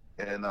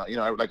 And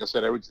like I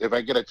said, if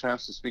I get a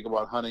chance to speak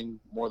about hunting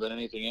more than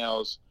anything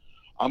else,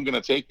 I'm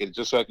gonna take it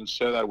just so I can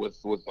share that with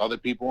other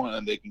people,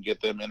 and they can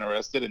get them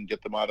interested and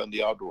get them out in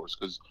the outdoors,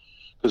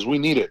 because we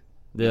need it.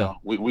 Yeah.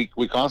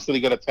 We constantly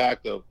get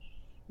attacked of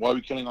why are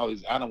we killing all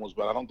these animals,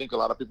 but I don't think a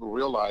lot of people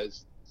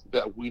realize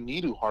that we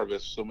need to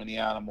harvest so many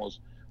animals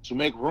to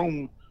make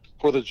room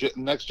for the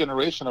next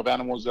generation of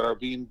animals that are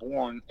being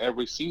born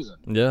every season.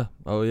 Yeah.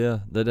 Oh yeah.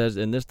 That is,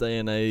 in this day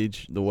and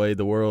age, the way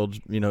the world's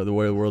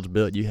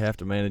built, you have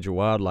to manage your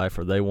wildlife,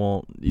 or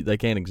they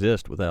can't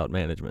exist without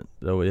management.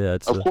 So yeah,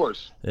 of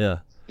course. Yeah.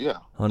 Yeah.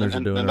 Hunters are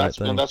doing the right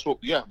thing. And that's what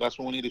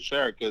we need to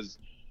share, because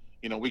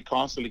we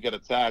constantly get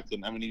attacked,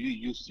 and I mean,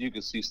 you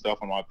can see stuff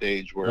on my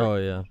page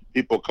where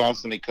people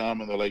constantly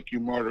come and they're like,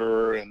 "You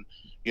murderer," and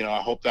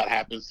I hope that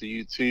happens to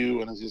you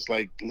too. And it's just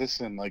like,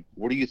 listen, like,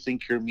 where do you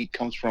think your meat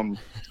comes from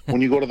when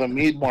you go to the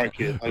meat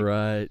market? Like,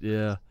 right.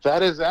 Yeah.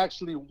 That is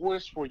actually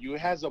worse for you. It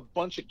has a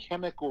bunch of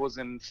chemicals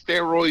and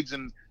steroids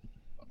and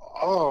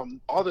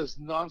all this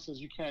nonsense.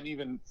 You can't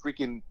even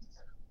freaking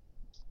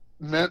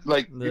you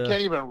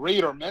can't even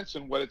read or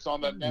mention what it's on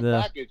that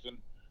package. And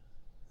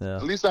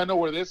at least I know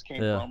where this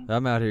came from.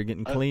 I'm out here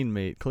getting clean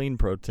meat, clean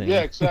protein.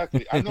 Yeah,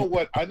 exactly. I know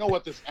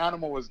what this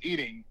animal was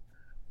eating.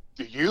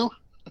 Do you?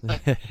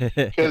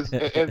 Because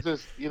it's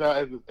just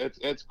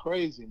it's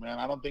crazy, man.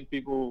 I don't think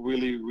people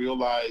really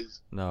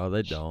realize. No,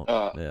 they don't.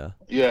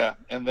 Yeah,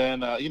 and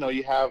then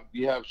you have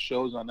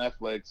shows on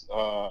Netflix.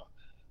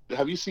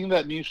 Have you seen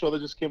that new show that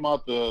just came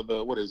out?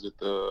 The what is it?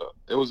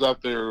 It was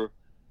after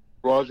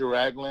Roger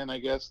Ragland, I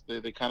guess.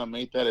 They kind of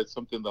made that. It's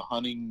something, the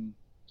hunting,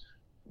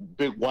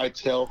 big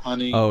whitetail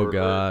hunting. Oh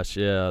gosh,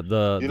 yeah,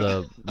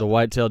 the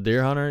whitetail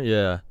deer hunter.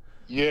 Yeah.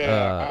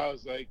 Yeah, I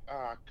was like,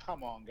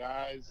 come on,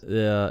 guys.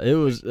 Yeah, it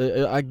was.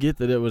 I get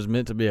that it was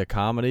meant to be a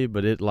comedy,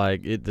 but it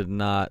did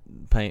not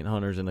paint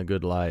hunters in a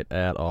good light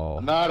at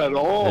all. Not at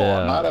all.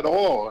 Yeah. Not at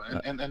all.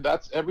 And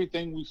that's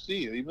everything we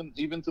see.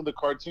 Even to the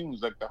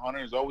cartoons, like the hunter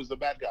is always the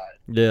bad guy.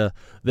 Yeah,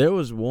 there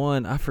was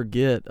one, I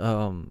forget. I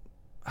don't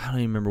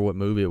even remember what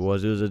movie it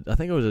was. I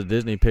think it was a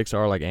Disney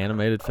Pixar like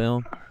animated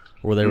film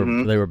where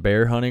they were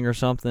bear hunting or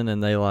something,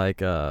 and they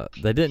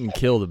didn't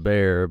kill the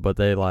bear, but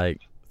they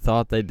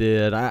thought they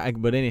did.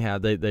 But anyhow,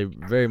 they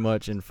very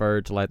much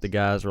inferred to the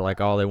guys were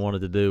all they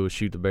wanted to do was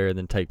shoot the bear and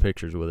then take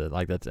pictures with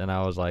it. And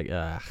I was like,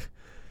 yeah.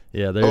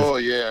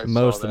 There's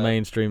most of the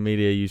mainstream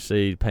media you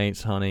see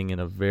paints hunting in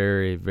a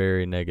very,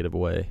 very negative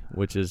way,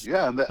 which is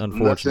unfortunate.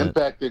 And that's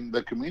impacting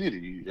the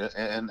community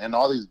and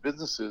all these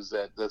businesses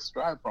that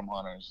strive from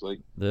hunters.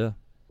 They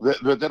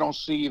don't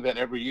see that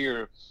every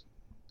year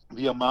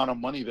the amount of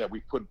money that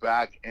we put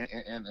back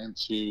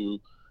into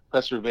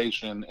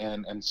preservation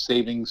and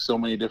saving so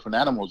many different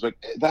animals. Like,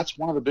 that's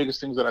one of the biggest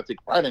things that I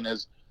take pride in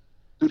is,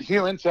 dude,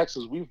 here in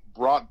Texas, we've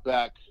brought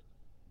back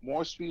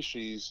more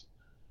species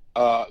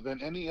than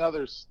any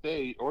other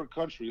state or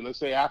country. Let's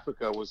say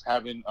Africa was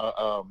having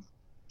a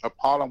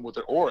problem with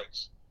their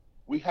oryx.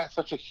 We had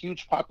such a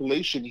huge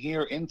population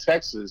here in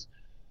Texas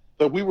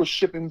that we were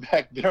shipping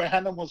back their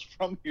animals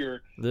from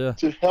here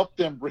to help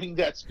them bring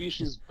that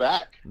species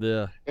back.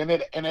 Yeah. And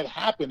it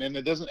happened, and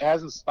it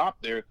hasn't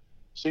stopped there.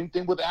 Same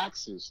thing with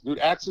axis. Dude,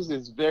 axis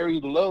is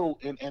very low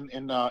in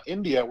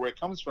India, where it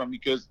comes from,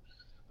 because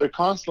they're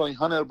constantly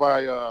hunted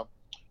by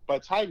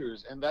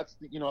tigers, and that's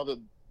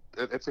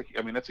that's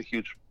a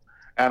huge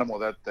animal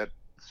that's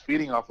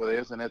feeding off of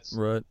this, and it's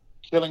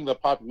killing the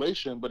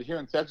population. But here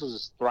in Texas,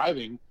 it's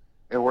thriving,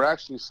 and we're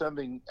actually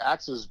sending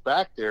axis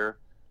back there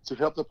to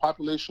help the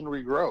population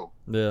regrow.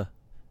 Yeah,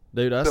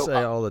 dude, I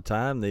say all the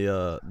time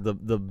the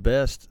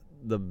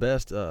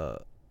best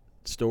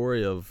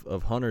story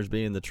of hunters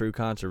being the true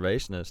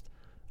conservationist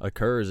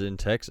occurs in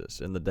Texas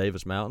in the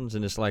Davis Mountains,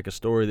 and it's like a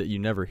story that you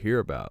never hear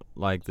about,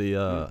 like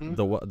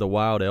the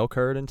wild elk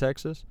herd in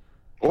Texas.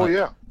 Oh,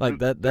 yeah, like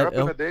that up elk,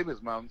 in the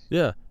Davis Mountains.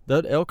 Yeah,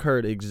 that elk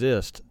herd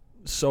exists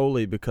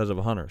solely because of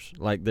hunters.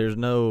 Like there's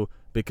no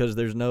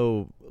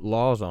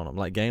laws on them,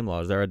 like game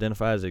laws. They're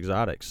identified as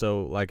exotic.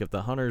 So like if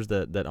the hunters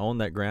that own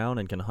that ground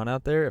and can hunt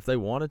out there, if they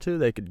wanted to,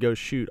 they could go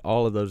shoot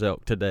all of those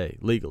elk today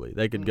legally.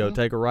 They could go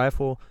take a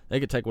rifle,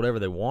 they could take whatever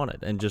they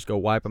wanted and just go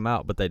wipe them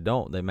out, but they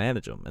don't. They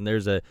manage them. And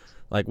there's I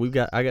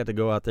got to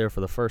go out there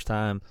for the first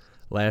time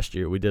last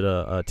year. We did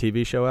a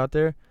TV show out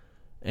there.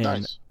 And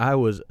nice. I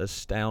was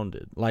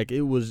astounded. Like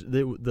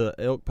the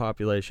elk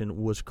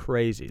population was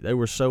crazy. They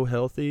were so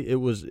healthy.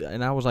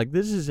 And I was like,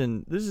 this is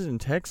in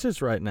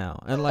Texas right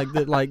now. And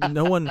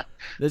no one,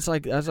 it's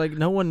like I was like,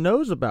 no one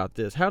knows about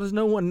this. How does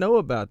no one know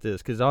about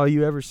this? Because all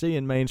you ever see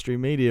in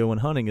mainstream media when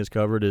hunting is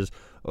covered is,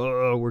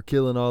 oh, we're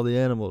killing all the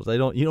animals. You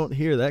don't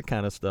hear that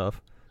kind of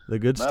stuff. The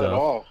good stuff. Not at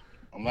all.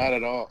 Not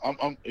at all.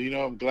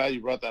 I'm glad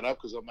you brought that up,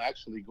 because I'm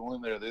actually going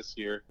there this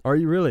year. Are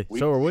you really?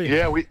 So are we.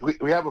 Yeah, we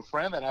have a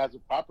friend that has a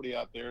property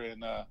out there,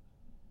 and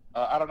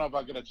I don't know if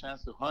I get a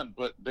chance to hunt,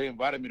 but they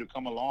invited me to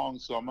come along,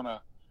 so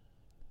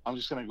I'm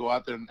just gonna go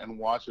out there and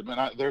watch it.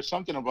 Man, there's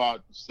something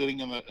about sitting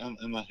in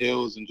the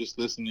hills and just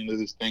listening to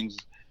these things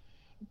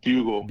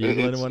bugle.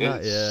 Bugling and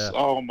whatnot. Yeah.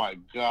 Oh my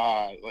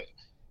God!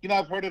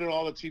 I've heard it in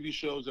all the TV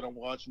shows that I'm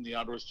watching, the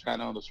Outdoors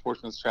Channel, the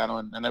Sportsman's Channel,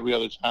 and every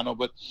other channel,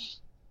 but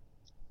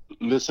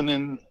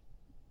listening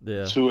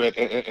to it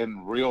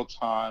in real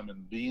time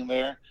and being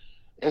there,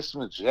 it's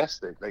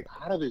majestic. Like,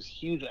 how do these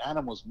huge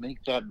animals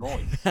make that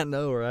noise? I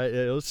know, right?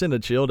 Yeah, it'll send a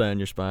chill down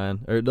your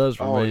spine, or it does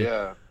for me. Oh,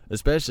 yeah.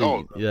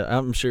 Especially,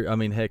 I'm sure,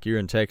 heck, you're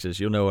in Texas.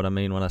 You'll know what I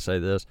mean when I say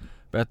this.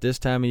 About this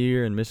time of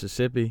year in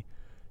Mississippi,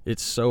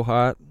 it's so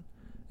hot,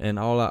 and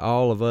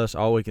all of us,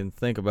 all we can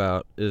think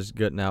about is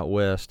getting out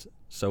west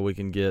so we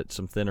can get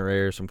some thinner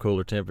air, some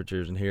cooler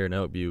temperatures, and hear an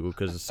elk bugle,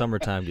 because the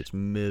summertime gets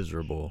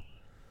miserable.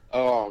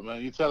 Oh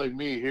man, you're telling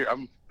me here?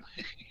 I'm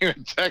here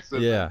in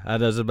Texas. Yeah,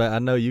 I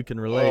know you can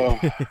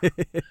relate.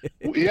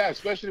 Yeah,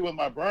 especially with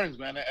my burns,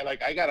 man.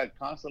 Like, I gotta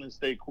constantly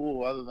stay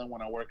cool. Other than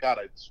when I work out,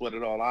 I sweat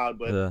it all out.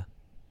 But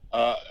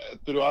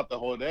throughout the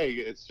whole day,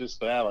 it's just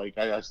that. Like,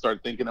 I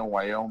start thinking of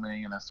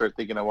Wyoming, and I start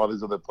thinking of all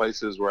these other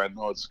places where I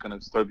know it's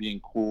gonna start being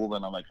cool,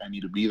 and I'm like, I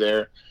need to be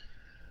there.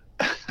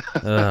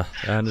 I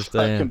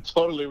understand. I can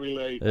totally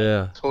relate.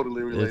 Yeah,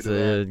 totally relate to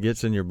that. It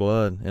gets in your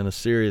blood in a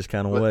serious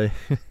kind of way.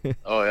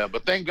 Oh yeah,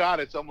 but thank God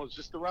it's almost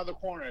just around the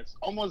corner. It's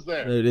almost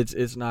there. Dude,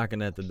 it's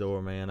knocking at the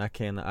door, man. I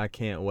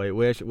can't wait.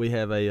 We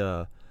have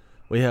a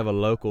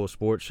local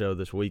sports show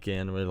this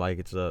weekend.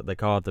 They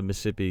call it the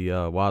Mississippi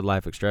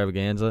Wildlife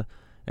Extravaganza,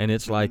 and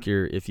it's like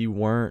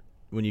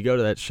when you go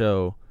to that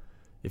show,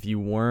 if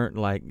you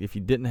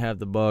didn't have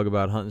the bug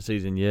about hunting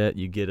season yet,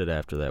 you get it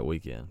after that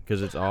weekend,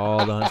 because it's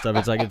all the hunt stuff.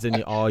 It's like it's in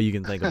you, all you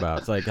can think about.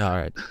 It's like, all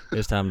right,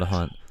 it's time to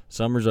hunt.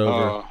 Summer's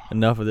over.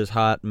 Enough of this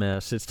hot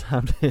mess. It's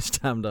time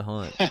to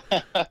hunt.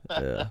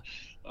 Yeah.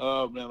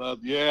 Oh man,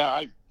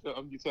 yeah.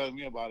 You telling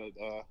me about it.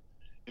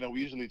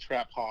 We usually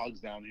trap hogs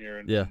down here,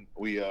 and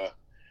we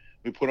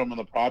put them on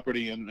the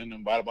property and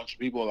invite a bunch of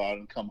people out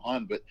and come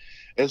hunt. But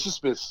it's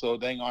just been so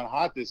dang on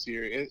hot this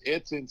year.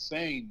 It's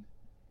insane.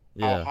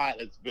 How hot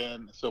it's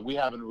been, so we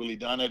haven't really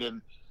done it, and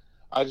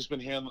I've just been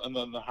here in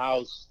the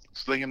house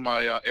slinging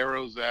my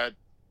arrows at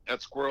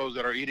squirrels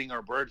that are eating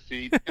our bird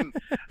feed, and,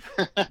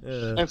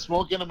 and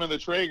smoking them in the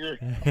Traeger.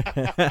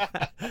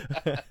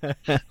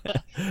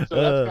 So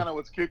that's kind of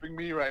what's keeping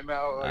me right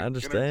now, I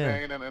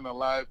understand, entertained and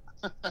alive.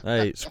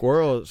 Hey,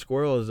 squirrel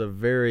is a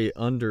very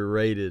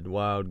underrated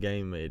wild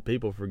game meat.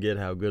 People forget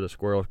how good a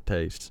squirrel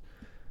tastes.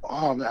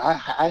 Oh man,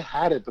 I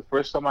had it. The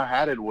first time I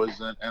had it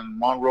was in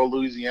Monroe,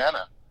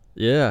 Louisiana.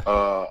 Yeah.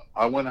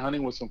 I went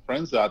hunting with some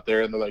friends out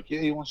there, and they're like,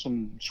 "Yeah, you want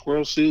some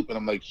squirrel soup?" And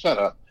I'm like, "Shut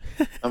up!"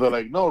 And they're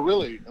like, "No,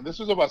 really." And this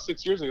was about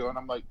 6 years ago, and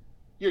I'm like,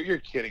 "You're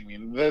kidding me!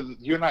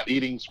 You're not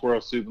eating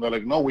squirrel soup." And they're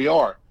like, "No, we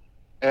are."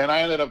 And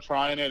I ended up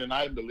trying it, and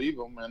I didn't believe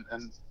them.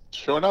 And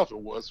sure enough, it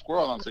was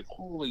squirrel. I was like,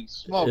 holy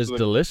smokes. It's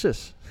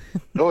delicious.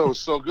 No, it was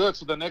so good.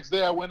 So the next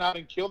day I went out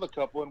and killed a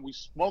couple and we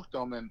smoked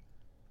them. And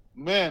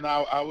man,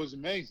 I was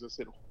amazed. I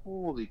said,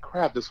 holy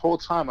crap, this whole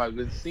time I've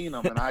been seeing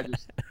them and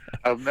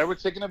I've never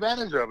taken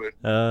advantage of it.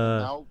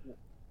 Now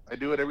I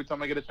do it every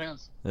time I get a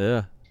chance.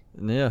 Yeah.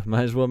 Yeah,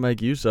 might as well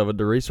make use of it.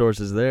 The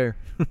resources there.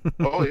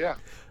 Oh, yeah.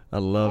 I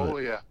love it. Oh,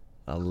 yeah.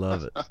 I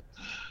love it.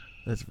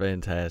 That's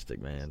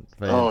fantastic, man.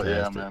 Fantastic. Oh,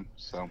 yeah, man.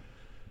 So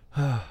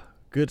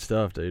good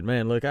stuff, dude.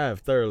 Man, look, I have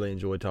thoroughly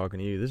enjoyed talking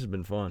to you. This has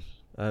been fun.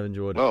 I've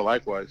enjoyed it. Oh,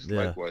 likewise.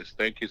 Yeah. Likewise.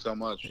 Thank you so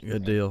much.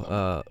 Good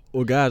deal.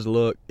 Well, guys,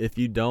 look, if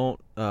you don't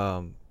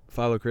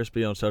follow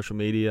Crispy on social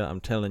media, I'm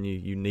telling you,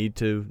 you need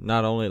to.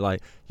 Not only,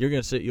 like, you'll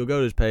go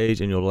to his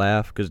page and you'll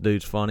laugh because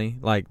dude's funny.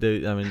 Like,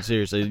 dude, I mean,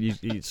 seriously,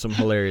 you some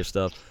hilarious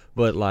stuff.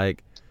 But,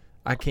 like,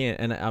 I can't,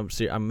 and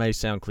I may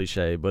sound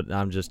cliche, but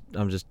I'm just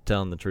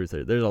telling the truth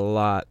here. There's a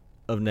lot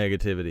of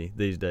negativity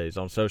these days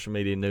on social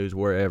media, news,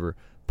 wherever.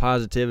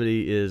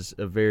 Positivity is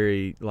a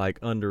very, like,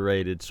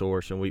 underrated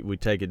source, and we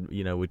take it,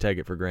 we take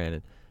it for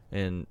granted.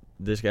 And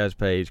this guy's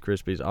page,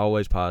 Crispy's,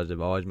 always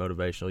positive, always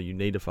motivational. You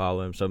need to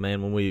follow him. So,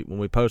 man, when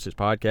we post his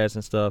podcast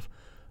and stuff,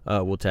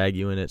 we'll tag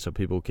you in it so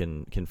people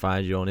can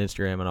find you on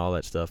Instagram and all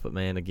that stuff. But,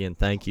 man, again,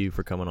 thank you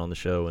for coming on the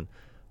show, and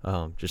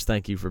just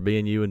thank you for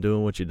being you and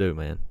doing what you do,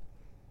 man.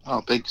 Oh,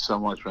 thank you so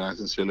much, man. I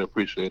sincerely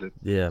appreciate it.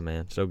 Yeah,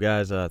 man. So,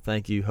 guys,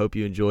 thank you. Hope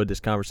you enjoyed this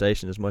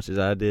conversation as much as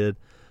I did.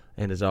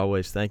 And as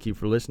always, thank you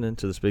for listening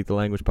to the Speak the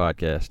Language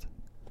podcast.